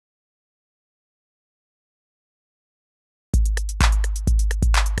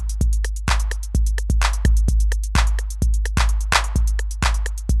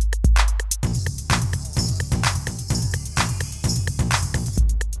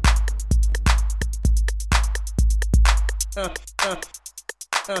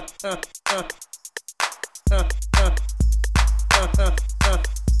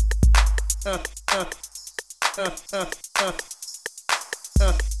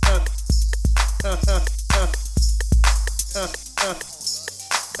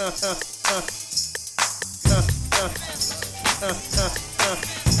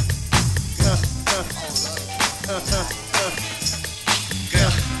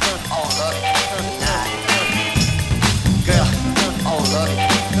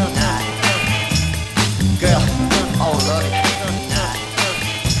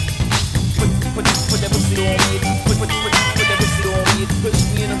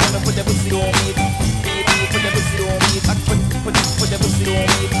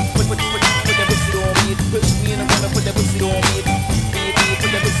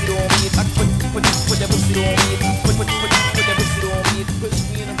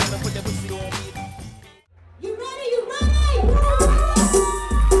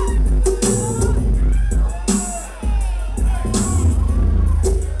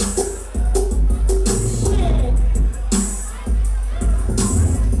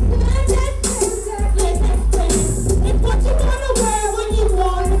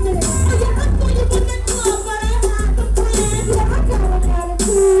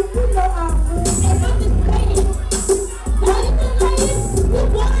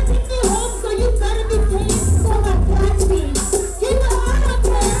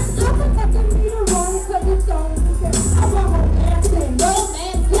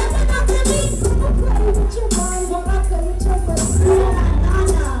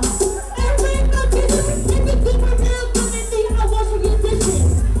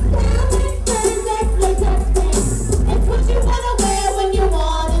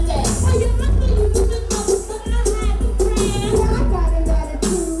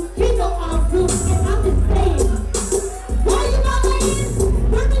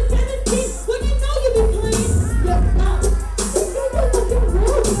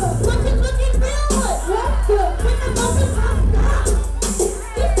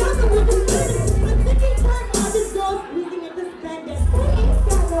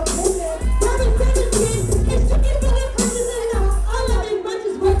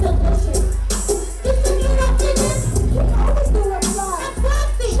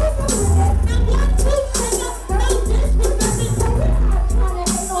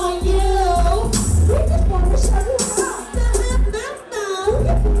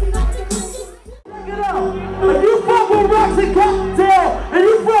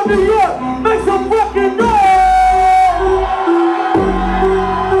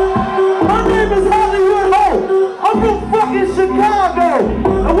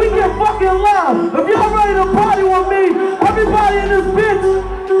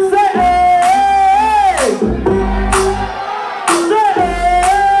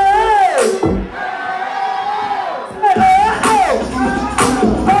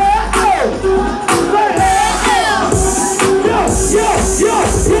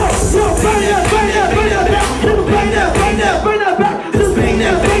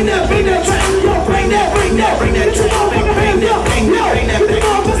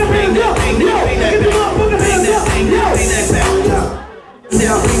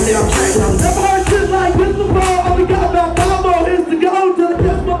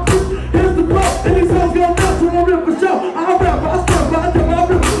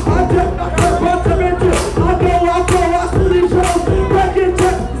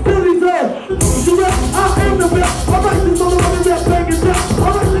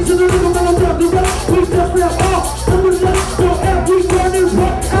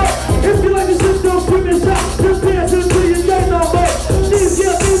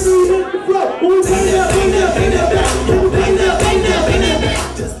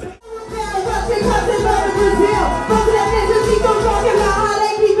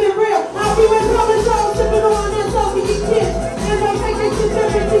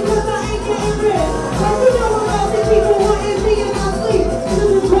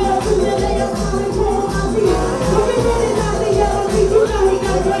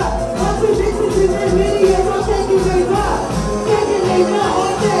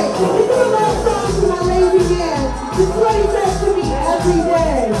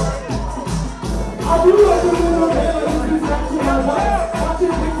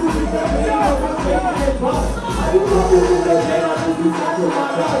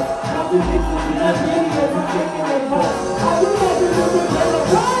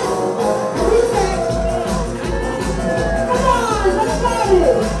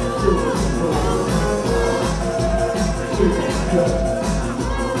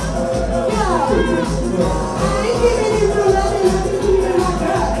I ain't giving it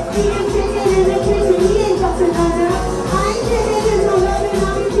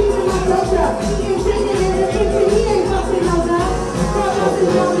Shoot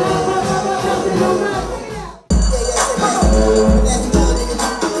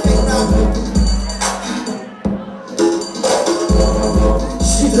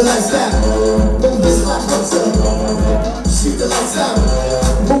the lights out, move this light closer. Shoot the lights out,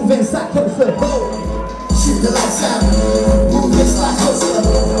 move inside closer. Shoot the lights out, move this light closer.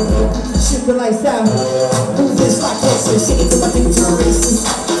 Shoot the lights out, move this light closer. Shake it to my thing, turn racist.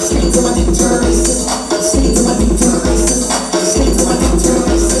 Shake it to my thing, turn racist. Shake it to my thing, turn racist. Shake it to my thing, turn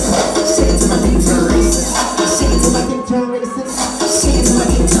racist. Shake it to my thing, turn racist. Shake it to my thing, turn racist. Shake it to my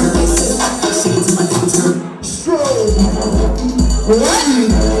thing, turn racist. Shake it to my thing, turn stroll. Ready?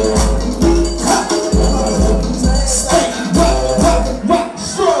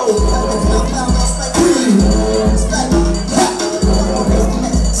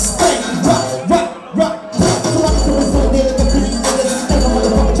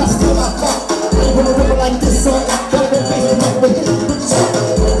 Shoot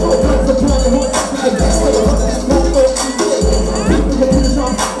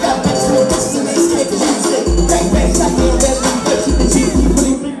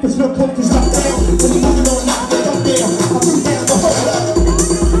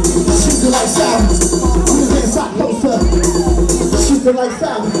the lights out, move inside closer. Shoot the lights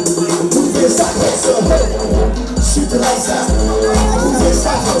out, move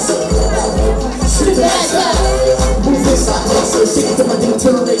inside closer. Shoot the lights out, move inside closer. Shake it to my thing,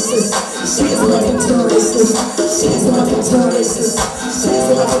 turn racist. Shake it to my thing, turn racist. Shake it to my thing, turn racist. Shake it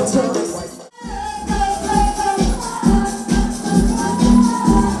to my thing, turn racist.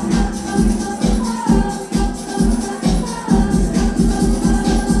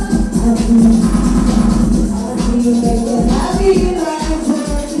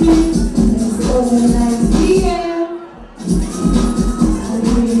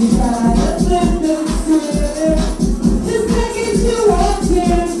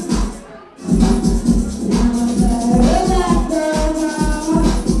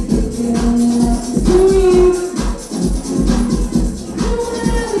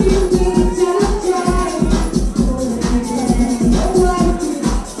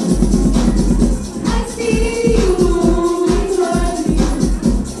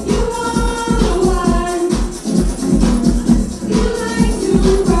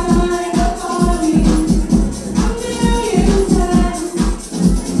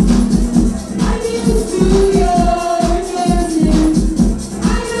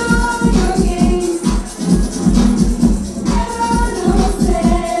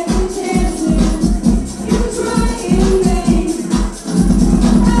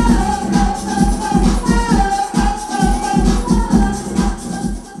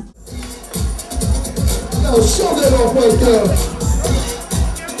 Show that off right there.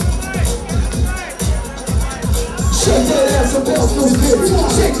 Shake that ass and bounce those hips.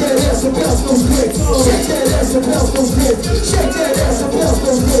 Shake that ass and bounce those hips. Shake that ass and bounce those hips. Shake that ass and bounce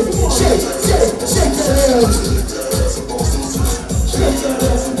those hips. Shake that ass. Shake that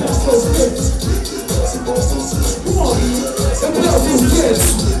ass and bounce those hips. Come on, and bounce those hips.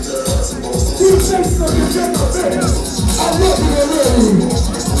 You say something, check my face. I love you already.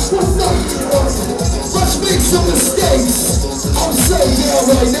 What's up, let's make some mistakes. I'm so down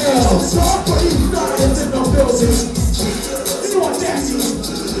right now. Talk for each side is in the building. You know what that is?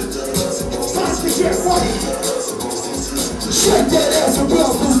 Time to get funny. Shake that ass and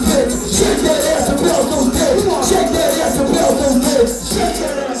bounce those hips. Shake that ass and bounce those hips. Shake that ass and bounce those hips. Shake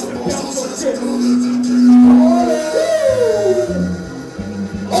that ass and bounce those hips.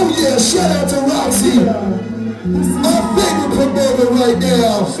 Oh yeah, shout out to Roxy. My favorite promoter right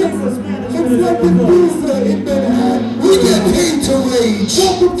now. It's like the pizza in Manhattan. We get paid to rage.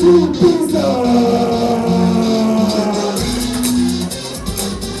 Welcome to pizza.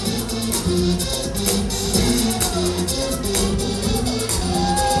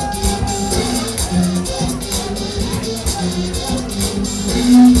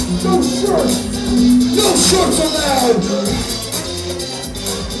 No shirts. No shirts allowed.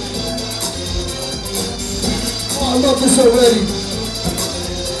 Oh, I love this already.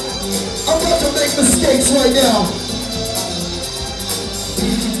 I'm about to make mistakes right now.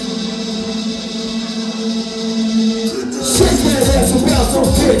 Shake that ass and bounce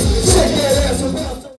those hips.